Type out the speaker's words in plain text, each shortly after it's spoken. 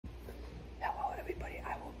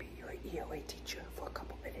ELA teacher for a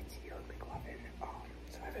couple minutes here in McLovin.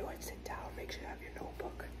 So everyone sit down, make sure you have your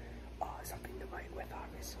notebook, something to write with,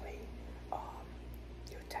 obviously,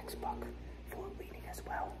 your textbook for reading as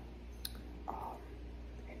well,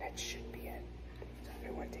 and that should be it. So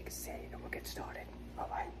everyone take a seat and we'll get started.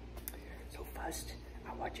 Alright, so first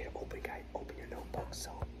I want you to open your notebooks.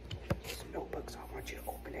 So these notebooks, I want you to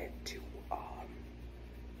open it to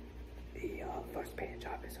the first page,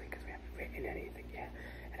 obviously, because we haven't written anything yet.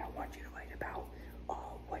 And I want you to write about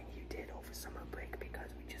what you did over summer break, because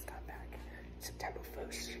we just got back September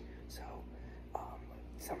 1st. So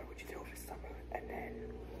summer, what you did over summer, and then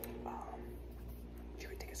you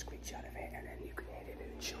can take a screenshot of it, and then you can edit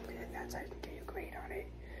it and show me that. That's how you can get your grade on it.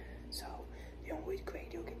 So the only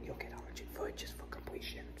grade you'll get 100 for it, just for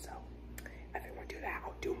completion. So everyone do that.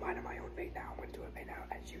 I'll do mine on my own right now. I'm gonna do it right now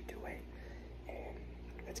as you do it, and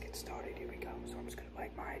let's get started. Here we go. So I'm just gonna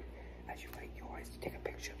write mine as you write yours. Take a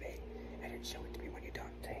picture of it and then show it to me when you're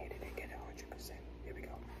done to hit it and get 100%. Here we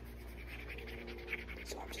go.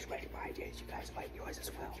 So I'm just writing my ideas. You guys write yours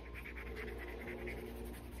as well.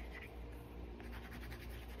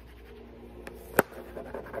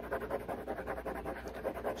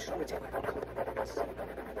 Just want to take like a couple minutes.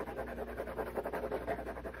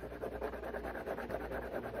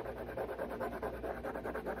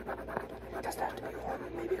 It doesn't have to be long,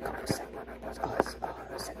 maybe a couple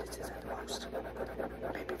sentences at the most.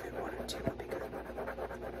 Maybe if one or two would be good.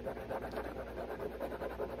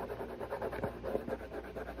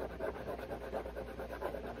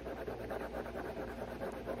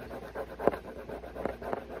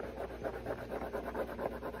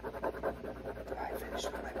 I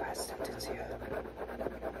finished with my last sentence here.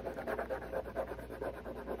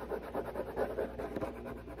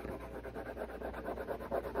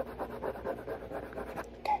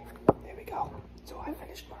 Okay, there we go. So I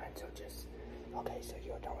finished mine, so just, okay, so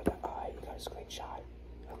you're done with the I, you got a screenshot.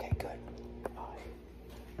 Okay, good.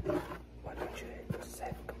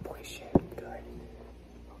 100% completion, good.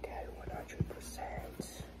 Okay,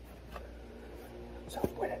 100%. So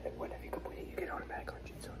whenever you complete it, you get automatic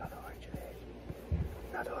 100, so another 100,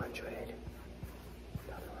 another 100,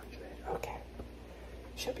 another 100, okay.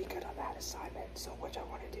 Should be good on that assignment. So what I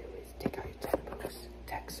want to do is take out your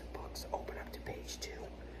textbooks, open up to page 2.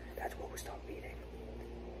 That's what we'll start reading.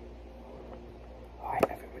 Alright,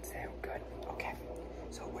 everyone's there, good. Okay,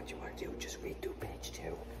 so what you want to do, just read through page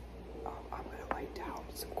 2. I'm going to write down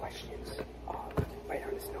some questions right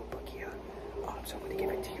on this notebook here. So I'm going to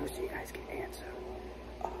give it to you so you guys can answer.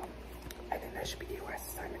 And then that should be the last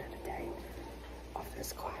assignment of the day of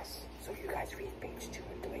this class. So you guys read page 2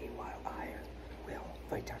 and 3 while I will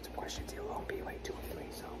write down some questions. It'll all be like 2 or 3,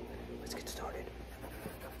 so let's get started.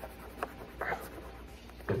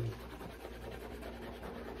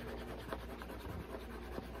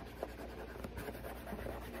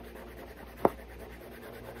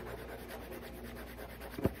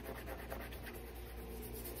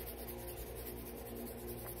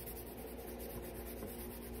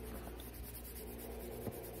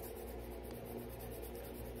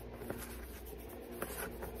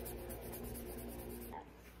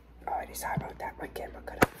 Alrighty, sorry about that. My camera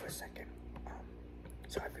cut out for a second.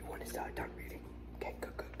 So everyone is done reading. Okay,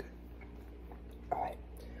 good. Alright,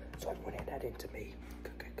 so everyone hand that in to me.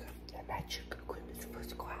 Good. And that should conclude this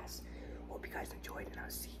first class. Hope you guys enjoyed, and I'll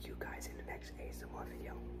see you guys in the next ASMR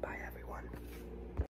video. Bye, everyone.